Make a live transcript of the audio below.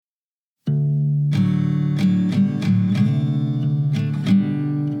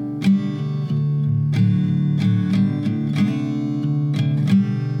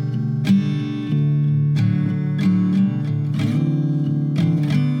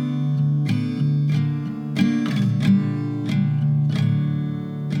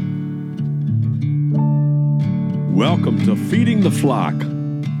to Feeding the Flock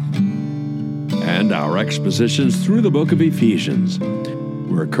and our expositions through the book of Ephesians.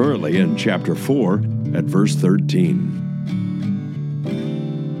 We're currently in chapter 4 at verse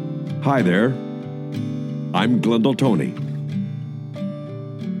 13. Hi there, I'm Glendale Tony.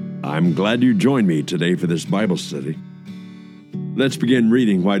 I'm glad you joined me today for this Bible study. Let's begin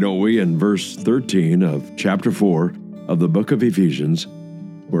reading, why don't we, in verse 13 of chapter 4 of the book of Ephesians,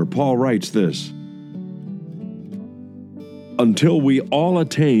 where Paul writes this: until we all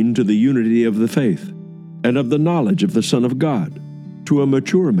attain to the unity of the faith and of the knowledge of the Son of God, to a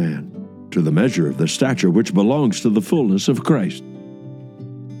mature man, to the measure of the stature which belongs to the fullness of Christ.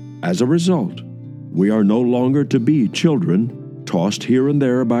 As a result, we are no longer to be children, tossed here and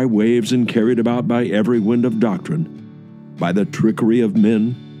there by waves and carried about by every wind of doctrine, by the trickery of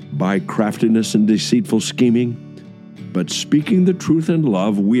men, by craftiness and deceitful scheming. But speaking the truth in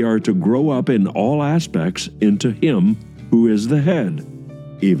love, we are to grow up in all aspects into Him who is the head,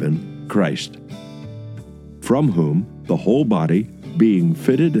 even Christ, from whom the whole body, being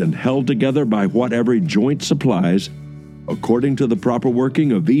fitted and held together by what every joint supplies, according to the proper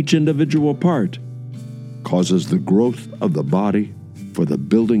working of each individual part, causes the growth of the body for the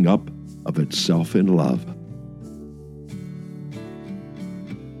building up of itself in love.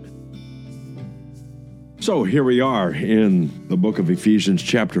 So here we are in the book of Ephesians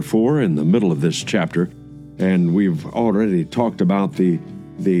chapter 4, in the middle of this chapter, and we've already talked about the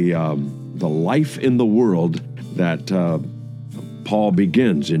life in the world that Paul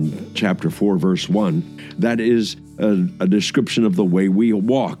begins in chapter 4, verse 1. That is a description of the way we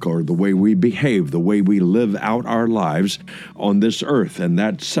walk, or the way we behave, the way we live out our lives on this earth. And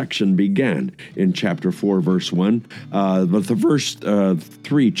that section began in chapter 4, verse 1. But the first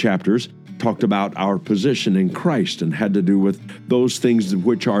 3 chapters talked about our position in Christ and had to do with those things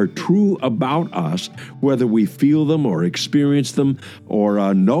which are true about us, whether we feel them or experience them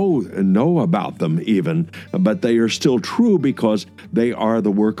or know about them even, but they are still true because they are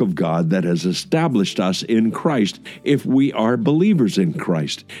the work of God that has established us in Christ if we are believers in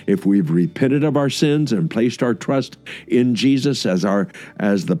Christ. If we've repented of our sins and placed our trust in Jesus as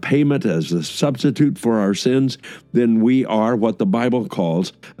the payment, as the substitute for our sins, then we are what the Bible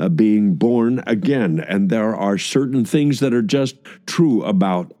calls being born again. And there are certain things that are just true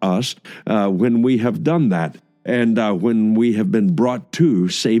about us when we have done that, and when we have been brought to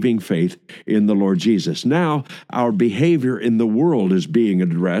saving faith in the Lord Jesus. Now, our behavior in the world is being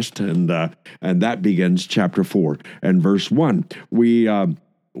addressed, and that begins chapter 4 and verse 1. We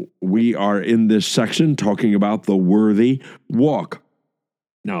are in this section talking about the worthy walk.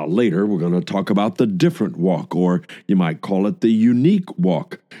 Now, later, we're going to talk about the different walk, or you might call it the unique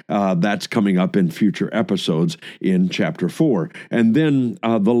walk. That's coming up in future episodes in chapter 4. And then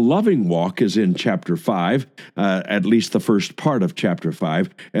the loving walk is in chapter 5, at least the first part of chapter 5,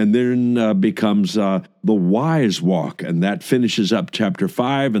 and then becomes the wise walk, and that finishes up chapter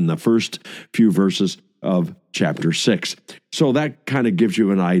 5 and the first few verses of chapter 6. So that kind of gives you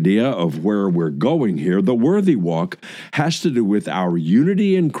an idea of where we're going here. The worthy walk has to do with our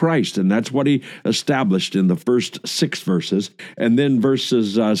unity in Christ, and that's what he established in the first 6 verses. And then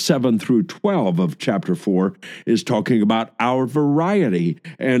verses 7 through 12 of chapter 4 is talking about our variety.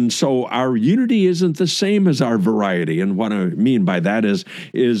 And so our unity isn't the same as our variety. And what I mean by that is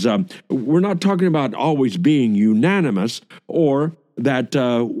we're not talking about always being unanimous, or that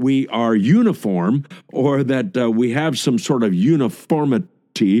we are uniform, or that we have some sort of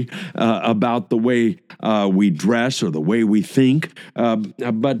uniformity about the way we dress or the way we think.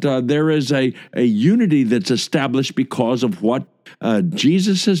 But there is a unity that's established because of what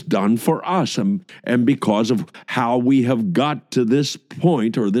Jesus has done for us, and because of how we have got to this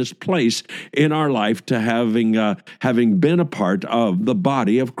point or this place in our life to having been a part of the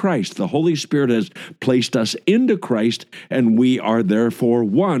body of Christ. The Holy Spirit has placed us into Christ, and we are therefore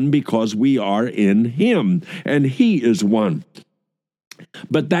one because we are in Him, and He is one.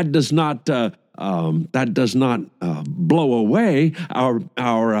 But that does not blow away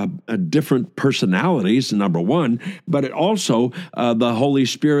our different personalities, number one, but it also, the Holy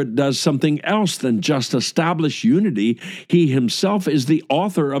Spirit does something else than just establish unity. He himself is the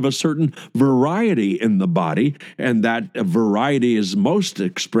author of a certain variety in the body, and that variety is most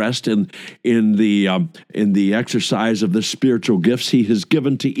expressed in the exercise of the spiritual gifts he has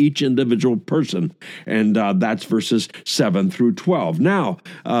given to each individual person, and that's verses 7 through 12. Now,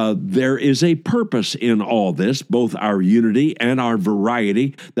 there is a purpose in all this, both our unity and our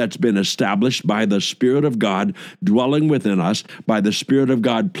variety that's been established by the Spirit of God dwelling within us, by the Spirit of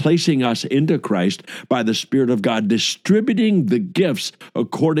God placing us into Christ, by the Spirit of God distributing the gifts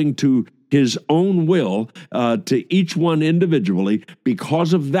according to His own will to each one individually,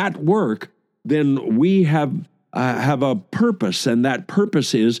 because of that work, then we have a purpose, and that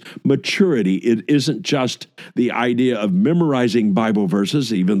purpose is maturity. It isn't just the idea of memorizing Bible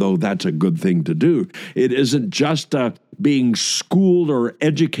verses, even though that's a good thing to do. It isn't just being schooled or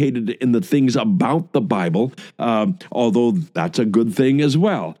educated in the things about the Bible, although that's a good thing as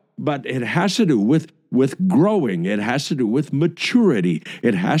well. But it has to do with growing. It has to do with maturity.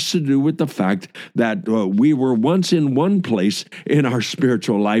 It has to do with the fact that we were once in one place in our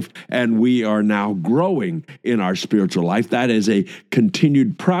spiritual life, and we are now growing in our spiritual life. That is a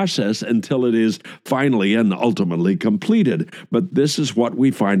continued process until it is finally and ultimately completed. But this is what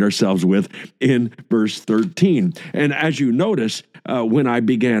we find ourselves with in verse 13. And as you notice, when I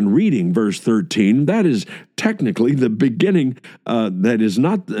began reading verse 13, that is technically the beginning, it is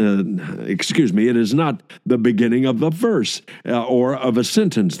not the beginning of the verse or of a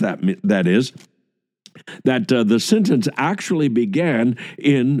sentence, that is. The sentence actually began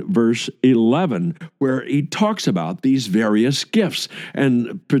in verse 11, where he talks about these various gifts,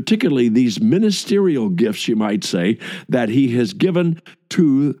 and particularly these ministerial gifts, you might say, that he has given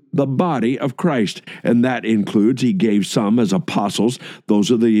to the body of Christ. And that includes, he gave some as apostles.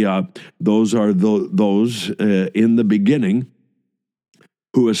 Those are those in the beginning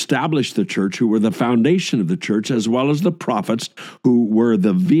who established the church, who were the foundation of the church, as well as the prophets, who were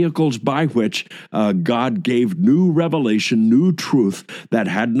the vehicles by which God gave new revelation, new truth that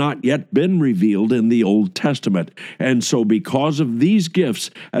had not yet been revealed in the Old Testament. And so because of these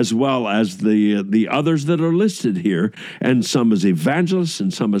gifts, as well as the others that are listed here, and some as evangelists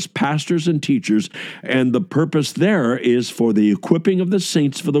and some as pastors and teachers, and the purpose there is for the equipping of the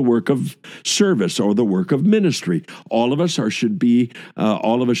saints for the work of service or the work of ministry. All of us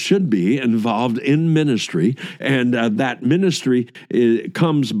should be involved in ministry, and that ministry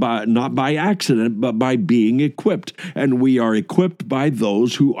comes not by accident, but by being equipped. And we are equipped by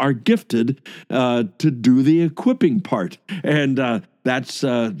those who are gifted to do the equipping part. And that's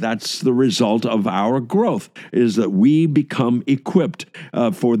the result of our growth, is that we become equipped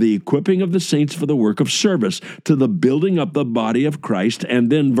for the equipping of the saints for the work of service, to the building up the body of Christ.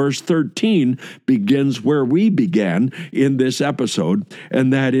 And then verse 13 begins where we began in this episode,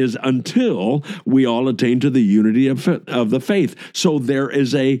 and that is until we all attain to the unity of the faith. So there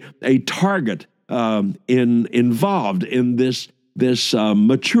is a target involved in this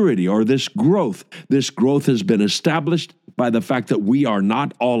maturity or this growth. This growth has been established by the fact that we are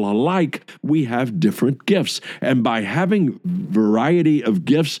not all alike. We have different gifts. And by having variety of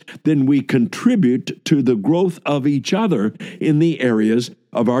gifts, then we contribute to the growth of each other in the areas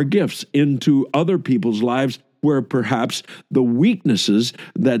of our gifts into other people's lives, where perhaps the weaknesses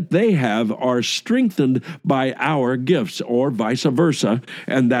that they have are strengthened by our gifts, or vice versa.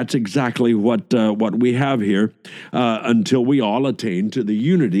 And that's exactly what we have here, until we all attain to the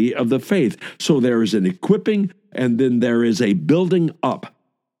unity of the faith. So there is an equipping, and then there is a building up.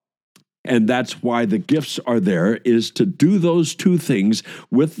 And that's why the gifts are there, is to do those two things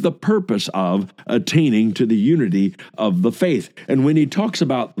with the purpose of attaining to the unity of the faith. And when he talks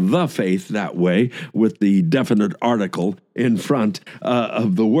about the faith that way, with the definite article in front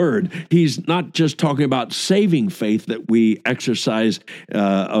of the word, he's not just talking about saving faith that we exercise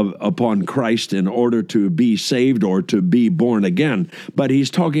upon Christ in order to be saved or to be born again, but he's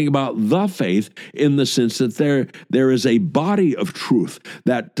talking about the faith in the sense that there is a body of truth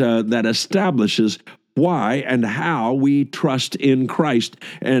that establishes why and how we trust in Christ,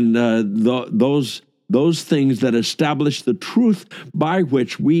 and those things that establish the truth by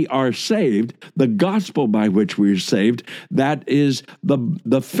which we are saved, the gospel by which we are saved, that is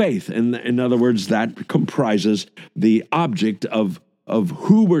the faith. And in other words, that comprises the object of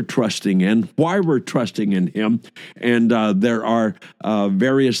who we're trusting in, why we're trusting in him, and there are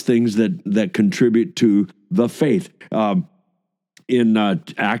various things that contribute to the faith. In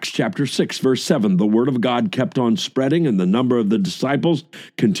Acts chapter 6, verse 7, the word of God kept on spreading, and the number of the disciples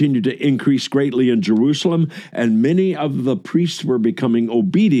continued to increase greatly in Jerusalem, and many of the priests were becoming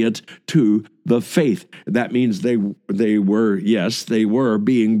obedient to the faith. That means they were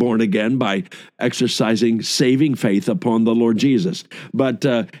being born again by exercising saving faith upon the Lord Jesus. But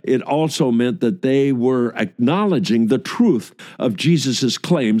it also meant that they were acknowledging the truth of Jesus'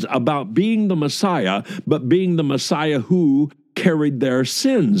 claims about being the Messiah, but being the Messiah who carried their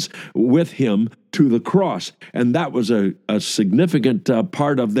sins with him to the cross. And that was a significant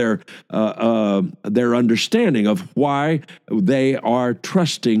part of their understanding of why they are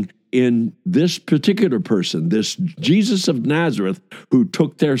trusting in this particular person, this Jesus of Nazareth, who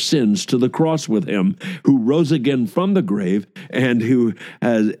took their sins to the cross with him, who rose again from the grave, and who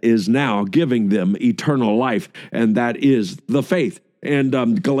is now giving them eternal life, and that is the faith.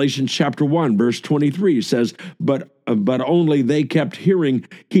 And Galatians chapter 1, verse 23 says, but only they kept hearing,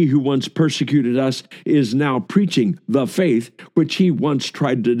 he who once persecuted us is now preaching the faith which he once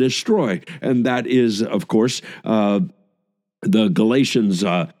tried to destroy. And that is, of course, the Galatians'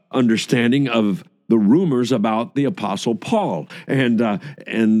 understanding of the rumors about the Apostle Paul.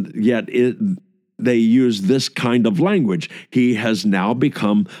 And yet they use this kind of language. He has now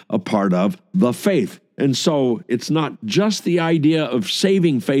become a part of the faith. And so it's not just the idea of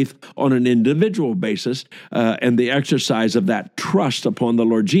saving faith on an individual basis and the exercise of that trust upon the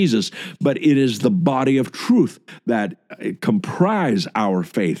Lord Jesus, but it is the body of truth that comprise our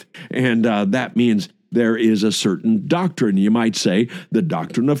faith. And that means there is a certain doctrine, you might say, the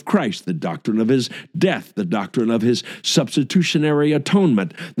doctrine of Christ, the doctrine of his death, the doctrine of his substitutionary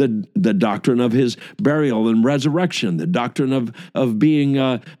atonement, the doctrine of his burial and resurrection, the doctrine of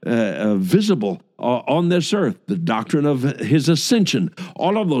being visible on this earth, the doctrine of his ascension.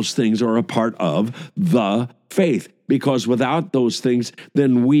 All of those things are a part of the faith, because without those things,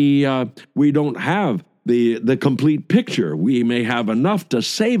 then we don't have the complete picture. We may have enough to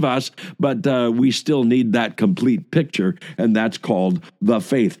save us, but we still need that complete picture, and that's called the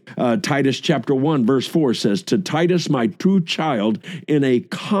faith. Titus chapter 1, verse 4 says, to Titus, my true child, in a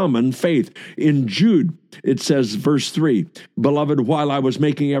common faith. In Jude, it says, verse 3, beloved, while I was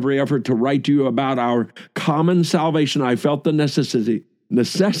making every effort to write to you about our common salvation, I felt the necessity,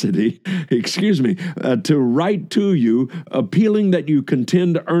 to write to you, appealing that you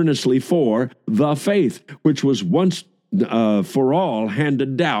contend earnestly for the faith, which was once for all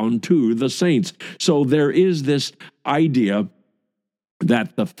handed down to the saints. So there is this idea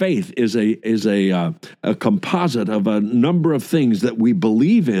that the faith is a composite of a number of things that we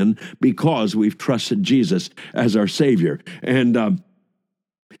believe in because we've trusted Jesus as our Savior, and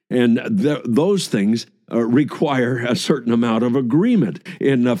those things require a certain amount of agreement.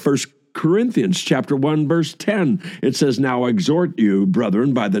 In 1 Corinthians chapter 1, verse 10, it says, now I exhort you,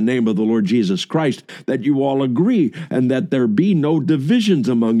 brethren, by the name of the Lord Jesus Christ, that you all agree, and that there be no divisions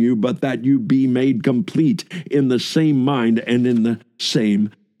among you, but that you be made complete in the same mind and in the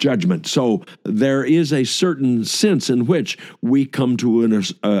same judgment. So there is a certain sense in which we come to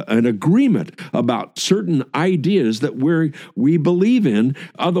an agreement about certain ideas that we believe in.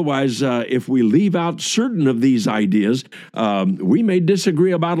 Otherwise, if we leave out certain of these ideas, we may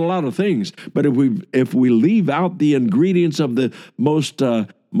disagree about a lot of things. But if we leave out the ingredients of the most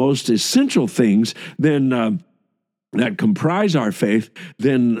essential things, then that comprise our faith,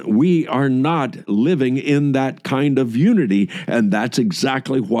 then we are not living in that kind of unity. And that's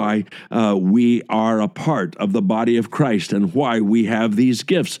exactly why we are a part of the body of Christ, and why we have these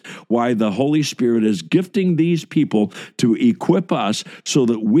gifts, why the Holy Spirit is gifting these people to equip us so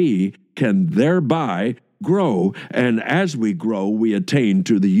that we can thereby grow, and as we grow, we attain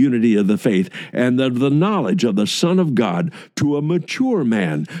to the unity of the faith and of the knowledge of the Son of God, to a mature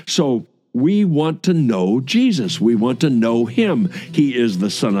man. So we want to know Jesus. We want to know him. He is the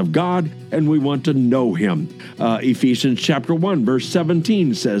Son of God, and we want to know him. Ephesians chapter 1, verse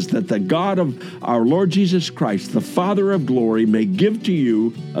 17 says that the God of our Lord Jesus Christ, the Father of glory, may give to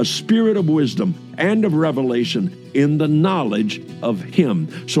you a spirit of wisdom and of revelation in the knowledge of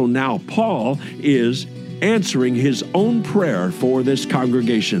him. So now Paul is answering his own prayer for this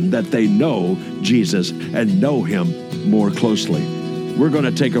congregation, that they know Jesus and know him more closely. We're going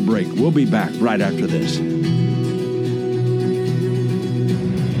to take a break. We'll be back right after this.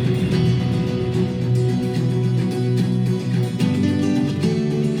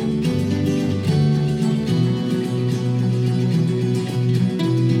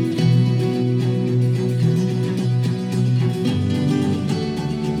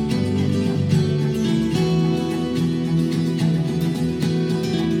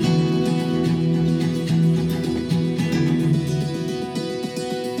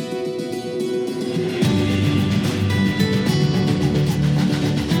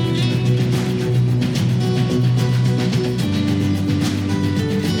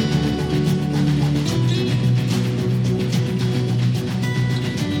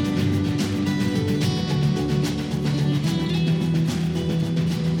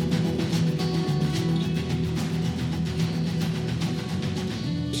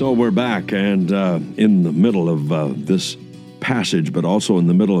 So we're back, and in the middle of this passage, but also in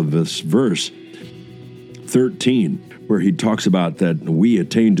the middle of this verse 13, where he talks about that we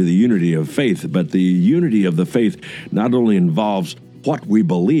attain to the unity of faith, but the unity of the faith not only involves what we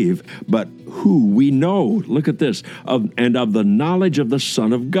believe, but who we know. Look at this, and of the knowledge of the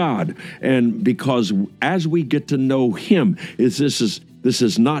Son of God. And because as we get to know Him, this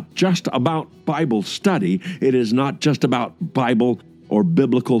is not just about Bible study. It is not just about Bible or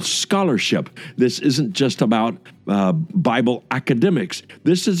biblical scholarship. This isn't just about Bible academics.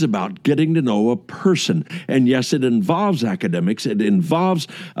 This is about getting to know a person. And yes, it involves academics. It involves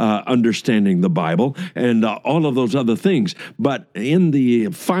understanding the Bible and all of those other things. But in the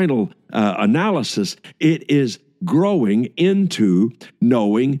final analysis, it is growing into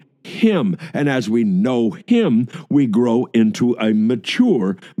knowing Him. And as we know Him, we grow into a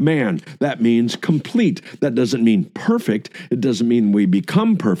mature man. That means complete. That doesn't mean perfect. It doesn't mean we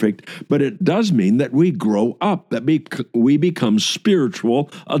become perfect, but it does mean that we grow up, that we become spiritual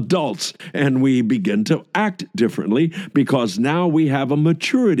adults, and we begin to act differently because now we have a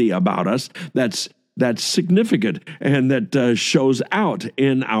maturity about us that's significant and that shows out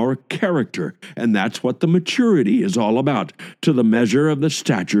in our character. And that's what the maturity is all about, to the measure of the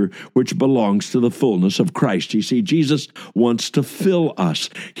stature which belongs to the fullness of Christ. You see, Jesus wants to fill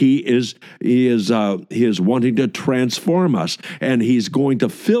us. He is wanting to transform us, and He's going to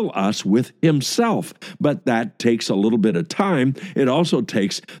fill us with Himself. But that takes a little bit of time. It also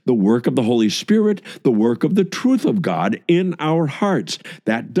takes the work of the Holy Spirit, the work of the truth of God in our hearts.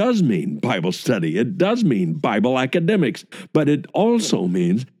 That does mean Bible study. It does mean Bible academics, but it also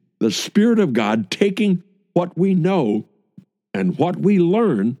means the Spirit of God taking what we know and what we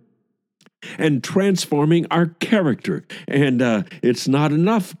learn and transforming our character. And it's not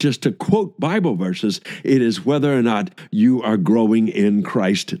enough just to quote Bible verses. It is whether or not you are growing in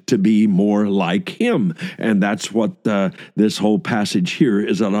Christ to be more like Him. And that's what this whole passage here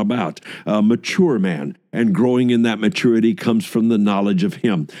is all about. A mature man. And growing in that maturity comes from the knowledge of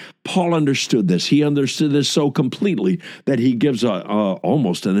Him. Paul understood this. He understood this so completely that he gives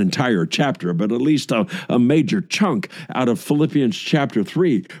almost an entire chapter, but at least a major chunk out of Philippians chapter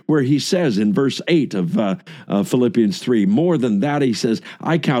 3, where he says in verse 8 of Philippians 3, more than that, he says,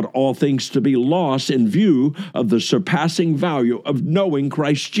 I count all things to be lost in view of the surpassing value of knowing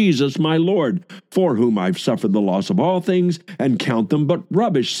Christ Jesus my Lord, for whom I've suffered the loss of all things and count them but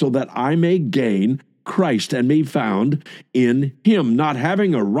rubbish, so that I may gain Christ and be found in Him, not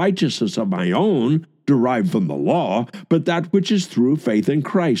having a righteousness of my own derived from the law, but that which is through faith in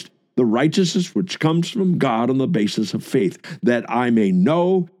Christ, the righteousness which comes from God on the basis of faith, that I may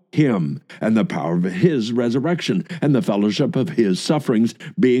know Him and the power of His resurrection and the fellowship of His sufferings,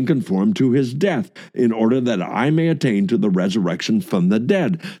 being conformed to His death, in order that I may attain to the resurrection from the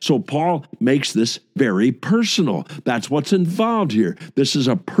dead. So Paul makes this very personal. That's what's involved here. This is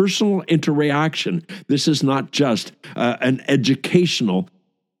a personal interaction. This is not just an educational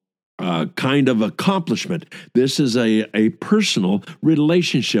kind of accomplishment. This is a personal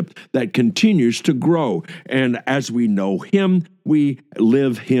relationship that continues to grow. And as we know Him, we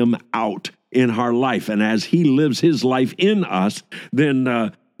live Him out in our life. And as He lives His life in us,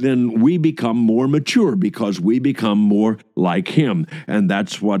 then we become more mature because we become more like Him. And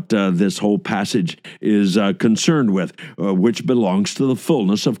that's what this whole passage is concerned with, which belongs to the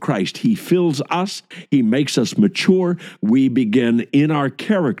fullness of Christ. He fills us. He makes us mature. We begin in our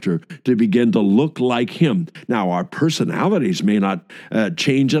character to begin to look like Him. Now, our personalities may not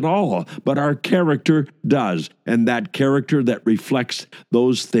change at all, but our character does. And that character that reflects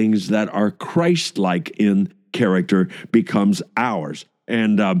those things that are Christ-like in character becomes ours.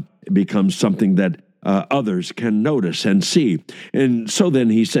 And it becomes something that others can notice and see. And so then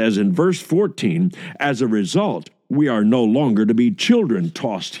he says in verse 14, as a result, we are no longer to be children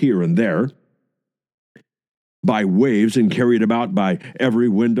tossed here and there by waves and carried about by every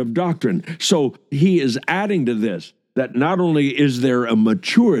wind of doctrine. So he is adding to this, that not only is there a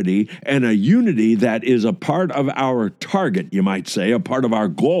maturity and a unity that is a part of our target, you might say, a part of our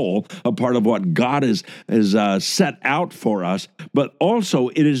goal, a part of what God is set out for us, but also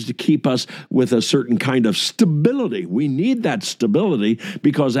it is to keep us with a certain kind of stability. We need that stability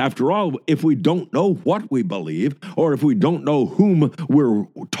because, after all, if we don't know what we believe, or if we don't know whom we're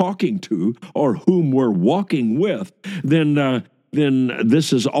talking to or whom we're walking with, then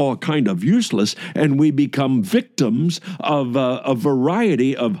this is all kind of useless, and we become victims of a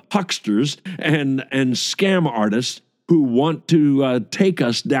variety of hucksters and scam artists who want to take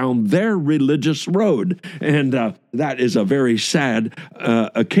us down their religious road. And that is a very sad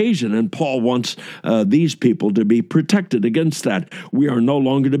occasion, and Paul wants these people to be protected against that. We are no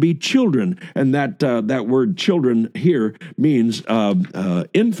longer to be children, and that word children here means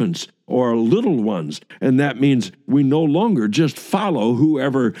infants or little ones, and that means we no longer just follow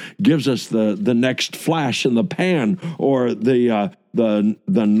whoever gives us the next flash in the pan or the the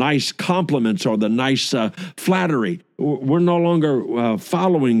nice compliments or the nice flattery. We're no longer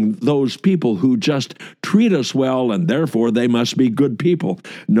following those people who just treat us well and therefore they must be good people.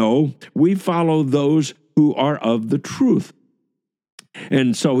 No, we follow those who are of the truth.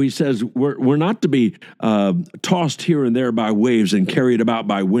 And so he says we're not to be tossed here and there by waves and carried about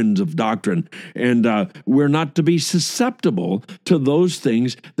by winds of doctrine. And we're not to be susceptible to those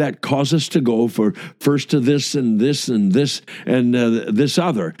things that cause us to go for first to this and this and this and this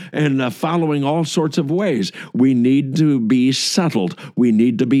other, and following all sorts of ways. We need to be settled. We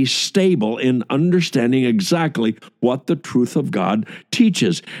need to be stable in understanding exactly what the truth of God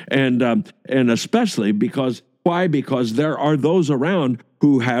teaches. And especially because why? Because there are those around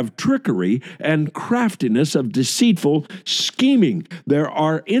who have trickery and craftiness of deceitful scheming. There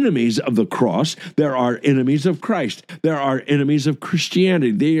are enemies of the cross. There are enemies of Christ. There are enemies of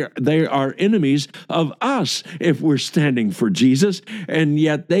Christianity. They are enemies of us if we're standing for Jesus, and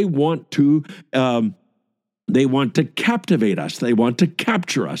yet they want to captivate us. They want to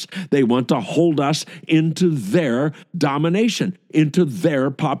capture us. They want to hold us into their domination, into their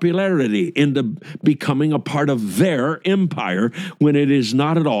popularity, into becoming a part of their empire when it is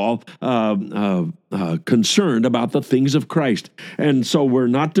not at all concerned about the things of Christ. And so we're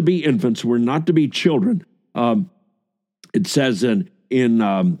not to be infants. We're not to be children. It says in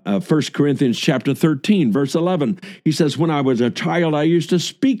 1 Corinthians chapter 13, verse 11, he says, when I was a child, I used to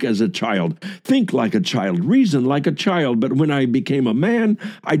speak as a child, think like a child, reason like a child. But when I became a man,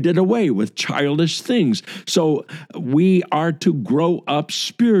 I did away with childish things. So we are to grow up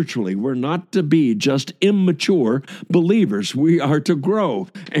spiritually. We're not to be just immature believers. We are to grow.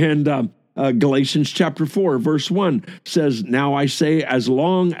 And Galatians chapter 4, verse 1 says, now I say, as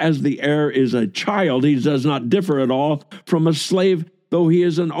long as the heir is a child, he does not differ at all from a slave, though he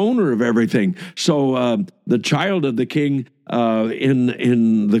is an owner of everything. So the child of the king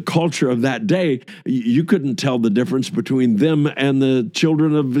in the culture of that day, you couldn't tell the difference between them and the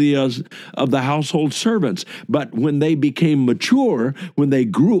children of the household servants. But when they became mature, when they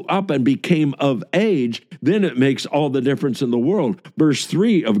grew up and became of age, then it makes all the difference in the world. Verse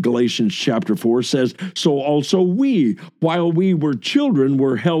 3 of Galatians chapter 4 says, so also we, while we were children,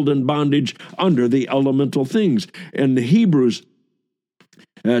 were held in bondage under the elemental things. And Hebrews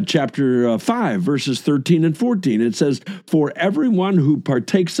chapter 5, verses 13 and 14, it says, for everyone who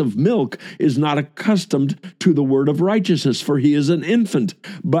partakes of milk is not accustomed to the word of righteousness, for he is an infant,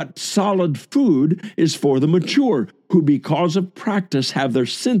 but solid food is for the mature, who because of practice have their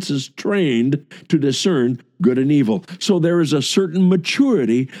senses trained to discern good and evil. So there is a certain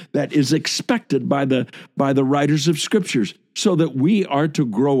maturity that is expected by the writers of scriptures, so that we are to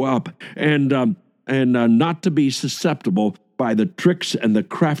grow up and not to be susceptible by the tricks and the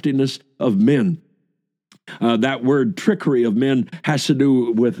craftiness of men. That word trickery of men has to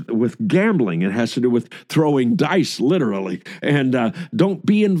do with gambling. It has to do with throwing dice, literally. And don't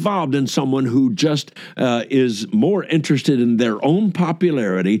be involved in someone who just is more interested in their own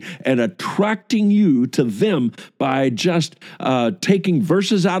popularity and attracting you to them by just taking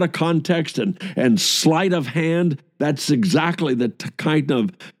verses out of context and sleight of hand. That's exactly the kind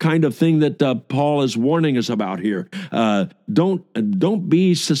of thing that Paul is warning us about here. Don't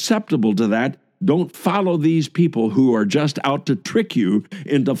be susceptible to that. Don't follow these people who are just out to trick you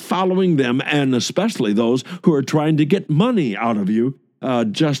into following them, and especially those who are trying to get money out of you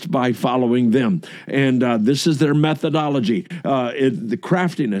just by following them. And this is their methodology. The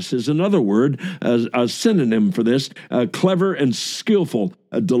craftiness is another word, a synonym for this, clever and skillful,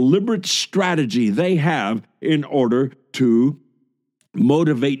 a deliberate strategy they have in order to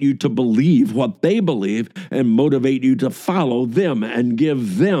motivate you to believe what they believe and motivate you to follow them and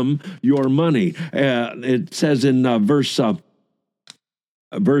give them your money. It says in verse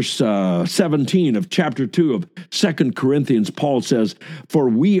 17 of chapter 2 of 2 Corinthians, Paul says, for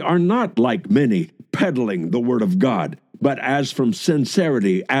we are not like many peddling the word of God, but as from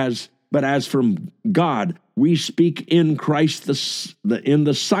sincerity, but as from God, we speak in Christ in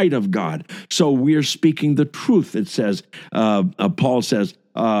the sight of God. So we're speaking the truth, it says. Paul says,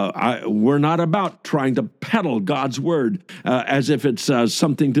 we're not about trying to peddle God's word as if it's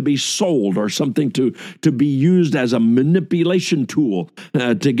something to be sold or something to be used as a manipulation tool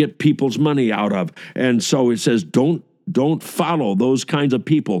to get people's money out of. And so it says, don't follow those kinds of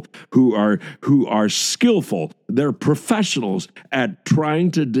people who are skillful. They're professionals at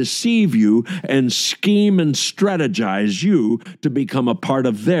trying to deceive you and scheme and strategize you to become a part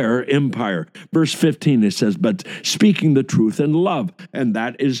of their empire. Verse 15, it says, but speaking the truth in love, and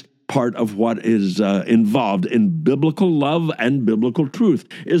that is part of what is involved in biblical love and biblical truth,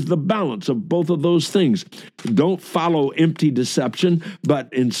 is the balance of both of those things. Don't follow empty deception, but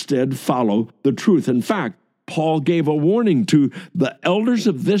instead follow the truth. In fact, Paul gave a warning to the elders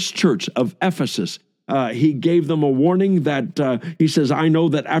of this church of Ephesus. He gave them a warning that he says, I know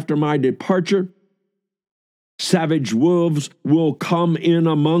that after my departure, savage wolves will come in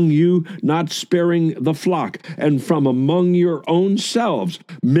among you, not sparing the flock. And from among your own selves,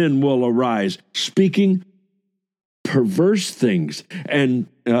 men will arise, speaking perverse things, and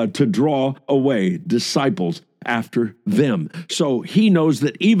to draw away disciples after them. So he knows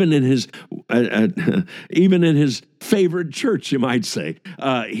that even in his favored church, you might say,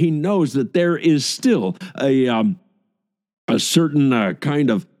 he knows that there is still a certain kind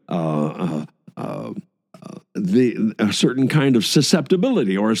of a certain kind of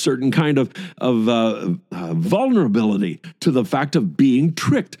susceptibility or a certain kind of vulnerability to the fact of being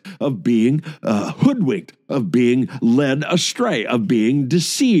tricked, of being hoodwinked, of being led astray, of being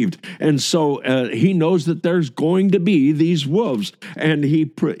deceived. And so he knows that there's going to be these wolves, and he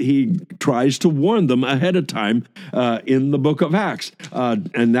tries to warn them ahead of time in the book of Acts.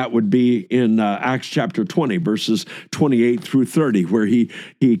 And that would be in Acts chapter 20, verses 28 through 30, where he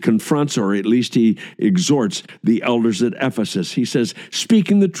confronts, or at least he exhorts, the elders at Ephesus. He says,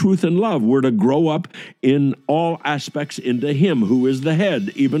 speaking the truth in love, we're to grow up in all aspects into him who is the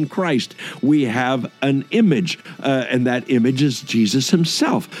head, even Christ. We have an image, and that image is Jesus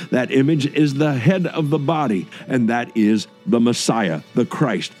himself. That image is the head of the body, and that is the Messiah, the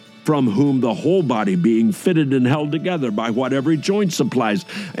Christ, from whom the whole body being fitted and held together by what every joint supplies.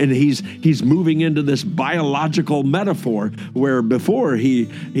 And he's moving into this biological metaphor, where before he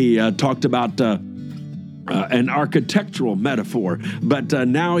talked about an architectural metaphor, but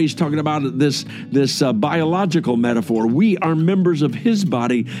now he's talking about this biological metaphor. We are members of his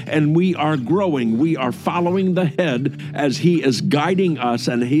body, and we are growing. We are following the head as he is guiding us,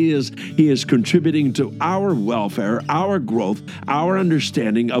 and he is contributing to our welfare, our growth, our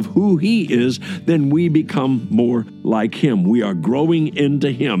understanding of who he is. Then we become more like him. We are growing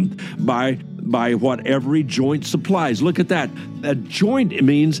into him by what every joint supplies. Look at that. A joint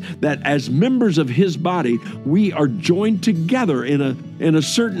means that as members of his body, we are joined together in a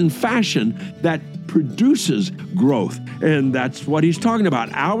certain fashion that produces growth. And that's what he's talking about.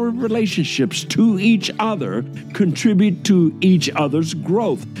 Our relationships to each other contribute to each other's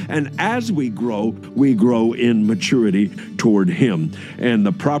growth. And as we grow in maturity toward him. And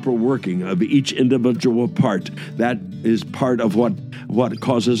the proper working of each individual part, that is part of what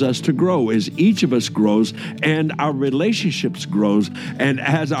causes us to grow. Is each of us grows and our relationships grows. And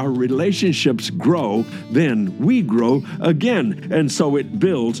as our relationships grow, then we grow again. And so it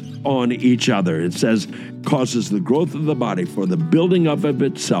builds on each other. It says, causes the growth of the body for the building up of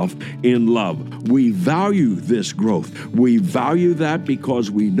itself in love. We value this growth. We value that because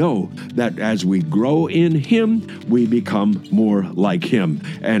we know that as we grow in him, we become more like him.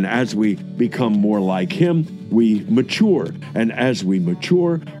 And as we become more like him, we mature. And as we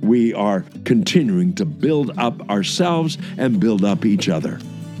mature, we are continuing to build up ourselves and build up each other.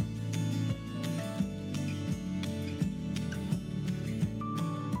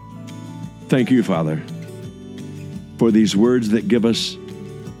 Thank you, Father, for these words that give us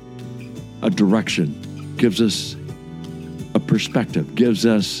a direction, gives us a perspective, gives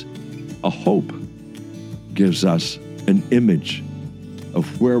us a hope, gives us an image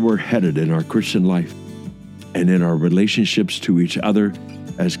of where we're headed in our Christian life and in our relationships to each other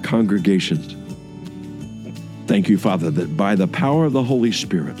as congregations. Thank you, Father, that by the power of the Holy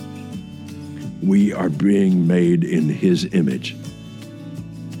Spirit, we are being made in his image,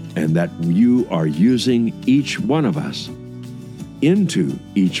 and that you are using each one of us into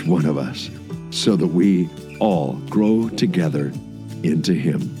each one of us so that we all grow together into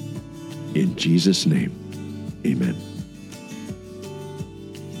him. In Jesus' name, amen.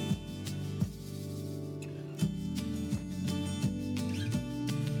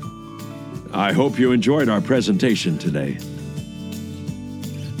 I hope you enjoyed our presentation today.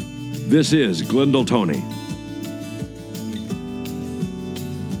 This is Glendale Tony.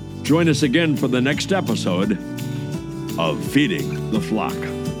 Join us again for the next episode of Feeding the Flock.